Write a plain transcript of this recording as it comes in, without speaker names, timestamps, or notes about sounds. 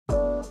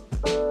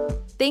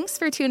Thanks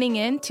for tuning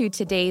in to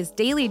today's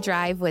Daily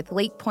Drive with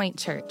Lakepointe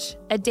Church,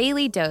 a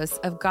daily dose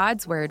of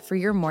God's Word for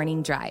your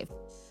morning drive.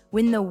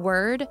 When the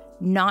Word,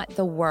 not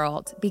the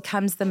world,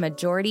 becomes the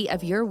majority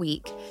of your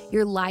week,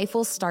 your life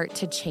will start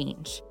to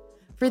change.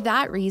 For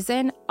that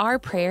reason, our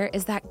prayer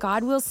is that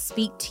God will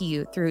speak to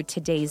you through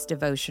today's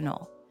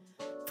devotional.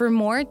 For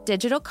more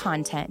digital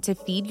content to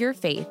feed your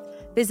faith,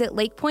 visit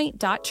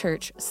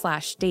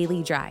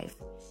lakepointe.church/dailydrive.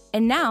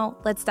 And now,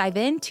 let's dive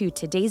into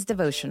today's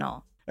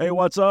devotional. Hey,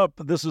 what's up?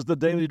 This is the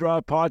Daily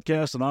Drive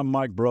podcast, and I'm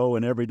Mike Bro,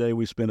 and every day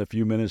we spend a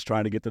few minutes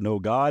trying to get to know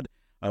God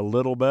a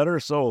little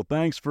better. So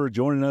thanks for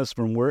joining us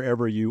from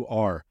wherever you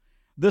are.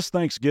 This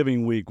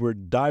Thanksgiving week, we're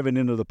diving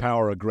into the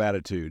power of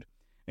gratitude.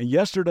 And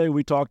yesterday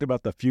we talked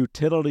about the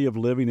futility of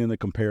living in the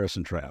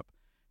comparison trap,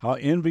 how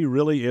envy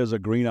really is a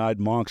green-eyed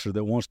monster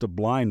that wants to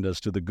blind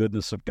us to the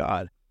goodness of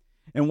God.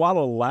 And while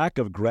a lack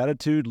of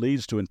gratitude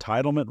leads to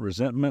entitlement,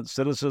 resentment,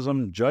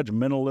 cynicism,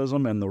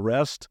 judgmentalism, and the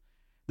rest,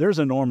 there's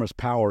enormous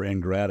power in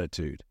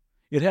gratitude.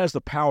 It has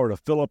the power to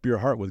fill up your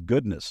heart with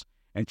goodness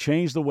and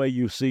change the way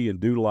you see and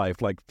do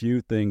life like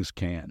few things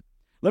can.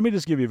 Let me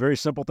just give you a very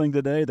simple thing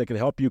today that can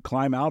help you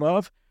climb out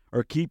of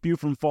or keep you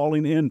from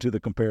falling into the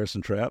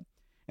comparison trap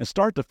and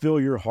start to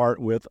fill your heart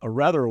with a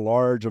rather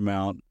large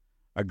amount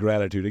of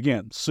gratitude.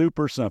 Again,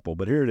 super simple,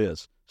 but here it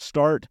is.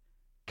 Start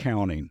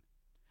counting.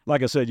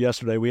 Like I said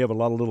yesterday, we have a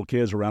lot of little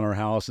kids around our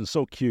house, and it's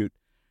so cute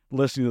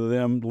listening to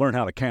them learn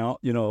how to count.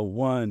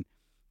 1,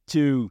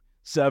 2,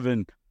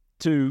 7,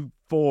 2,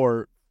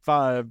 4,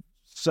 5,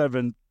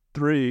 7,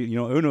 3,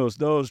 unos,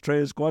 dos,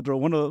 tres, cuatro.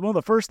 One of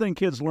the first thing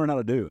kids learn how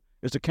to do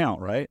is to count,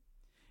 right?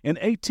 In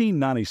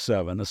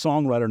 1897, a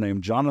songwriter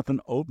named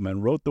Jonathan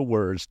Oatman wrote the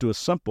words to a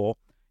simple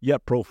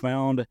yet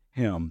profound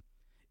hymn.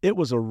 It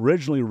was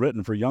originally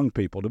written for young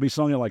people to be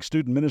sung at like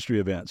student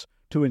ministry events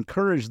to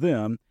encourage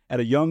them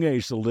at a young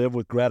age to live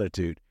with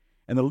gratitude.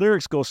 And the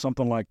lyrics go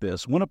something like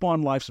this: when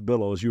upon life's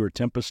billows you are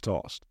tempest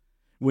tossed,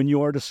 when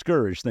you are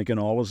discouraged thinking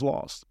all is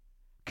lost,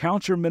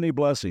 count your many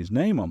blessings,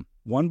 name them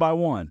one by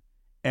one,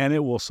 and it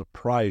will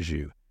surprise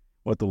you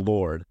what the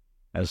Lord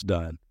has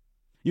done.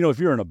 If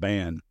you're in a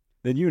band,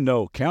 then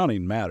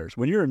counting matters.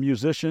 When you're a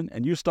musician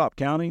and you stop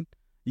counting,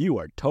 you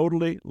are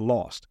totally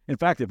lost. In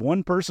fact, if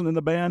one person in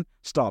the band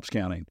stops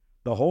counting,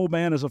 the whole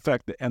band is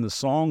affected, and the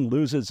song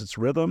loses its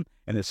rhythm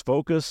and its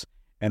focus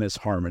and its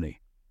harmony.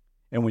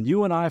 And when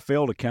you and I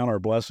fail to count our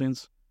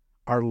blessings,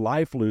 our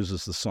life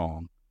loses the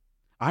song.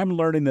 I'm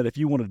learning that if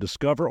you want to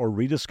discover or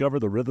rediscover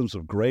the rhythms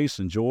of grace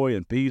and joy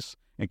and peace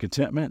and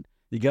contentment,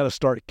 you got to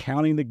start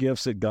counting the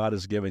gifts that God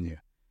has given you.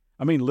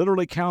 I mean,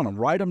 literally count them,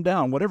 write them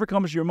down, whatever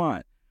comes to your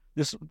mind.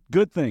 Just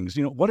good things,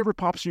 whatever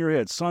pops in your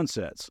head,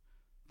 sunsets,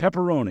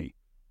 pepperoni,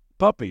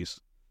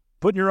 puppies,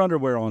 putting your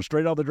underwear on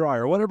straight out of the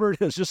dryer, whatever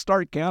it is, just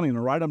start counting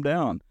and write them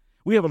down.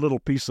 We have a little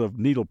piece of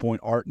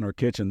needlepoint art in our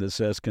kitchen that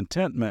says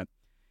contentment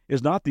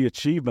is not the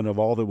achievement of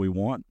all that we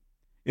want,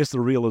 it's the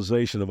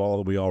realization of all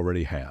that we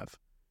already have.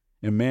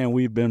 And man,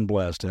 we've been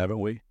blessed,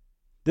 haven't we?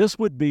 This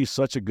would be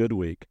such a good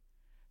week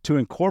to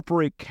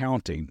incorporate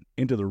counting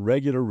into the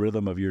regular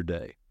rhythm of your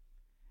day.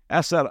 I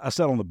sat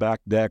on the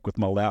back deck with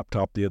my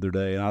laptop the other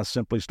day, and I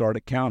simply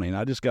started counting.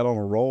 I just got on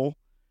a roll,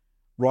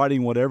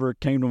 writing whatever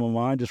came to my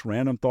mind, just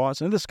random thoughts.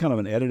 And this is kind of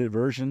an edited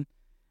version.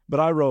 But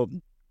I wrote,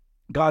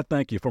 God,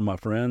 thank you for my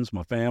friends,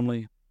 my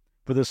family,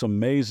 for this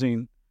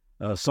amazing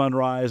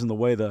sunrise and the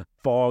way the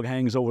fog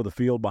hangs over the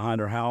field behind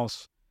our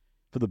house,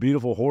 for the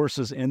beautiful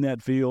horses in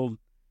that field,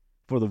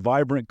 for the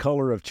vibrant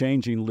color of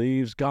changing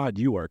leaves. God,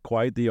 you are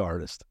quite the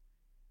artist.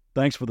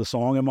 Thanks for the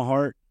song in my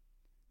heart.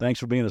 Thanks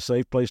for being a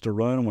safe place to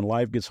run when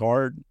life gets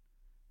hard.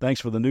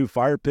 Thanks for the new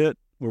fire pit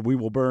where we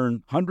will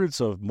burn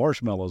hundreds of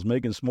marshmallows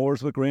making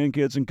s'mores with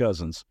grandkids and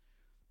cousins.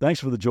 Thanks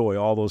for the joy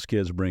all those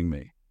kids bring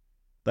me.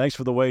 Thanks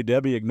for the way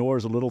Debbie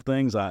ignores the little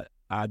things I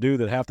do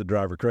that have to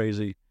drive her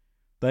crazy.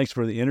 Thanks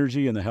for the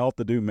energy and the health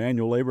to do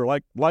manual labor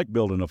like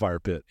building a fire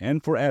pit,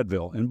 and for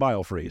Advil and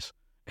BioFreeze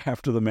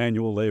after the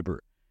manual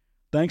labor.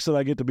 Thanks that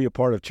I get to be a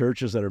part of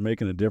churches that are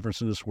making a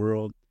difference in this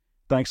world.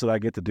 Thanks that I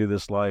get to do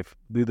this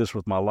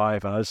with my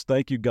life. And I just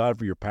thank you, God,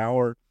 for your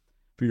power,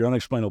 for your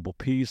unexplainable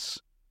peace,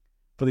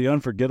 for the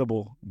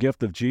unforgettable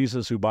gift of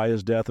Jesus, who by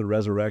his death and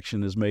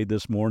resurrection is made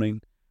this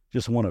morning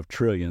just one of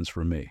trillions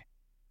for me.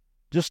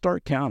 Just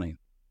start counting.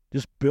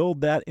 Just build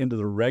that into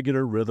the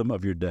regular rhythm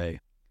of your day.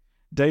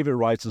 David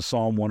writes in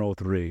Psalm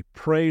 103,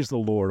 praise the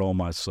Lord, O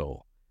my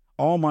soul.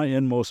 All my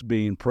inmost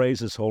being, praise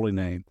his holy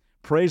name.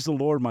 Praise the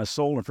Lord, my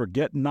soul, and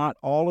forget not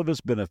all of his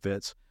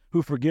benefits,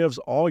 who forgives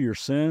all your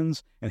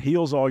sins and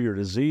heals all your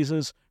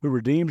diseases, who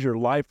redeems your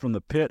life from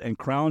the pit and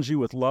crowns you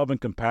with love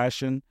and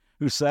compassion,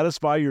 who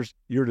satisfy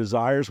your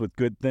desires with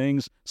good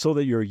things so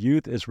that your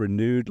youth is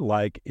renewed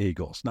like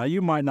eagles. Now,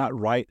 you might not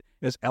write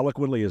as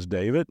eloquently as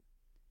David,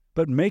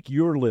 but make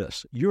your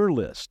list.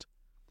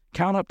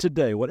 Count up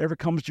today, whatever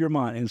comes to your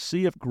mind, and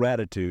see if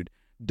gratitude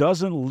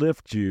doesn't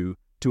lift you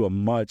to a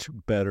much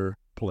better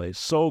place.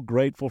 So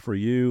grateful for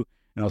you,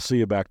 and I'll see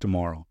you back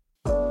tomorrow.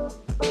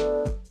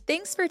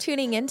 Thanks for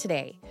tuning in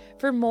today.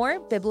 For more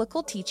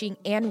biblical teaching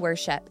and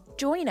worship,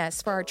 Join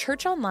us for our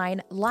Church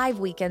Online live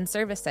weekend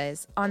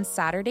services on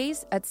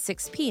Saturdays at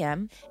 6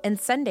 p.m. and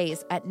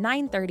Sundays at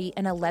 9:30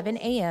 and 11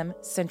 a.m.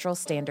 Central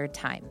Standard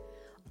Time.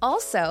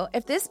 Also,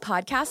 if this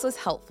podcast was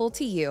helpful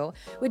to you,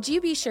 would you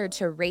be sure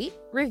to rate,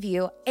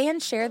 review,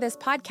 and share this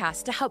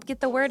podcast to help get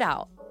the word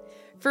out?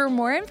 For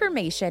more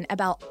information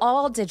about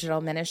all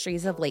digital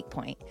ministries of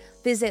Lakepointe,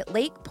 visit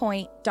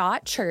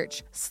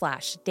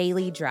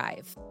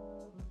lakepointe.church/dailydrive.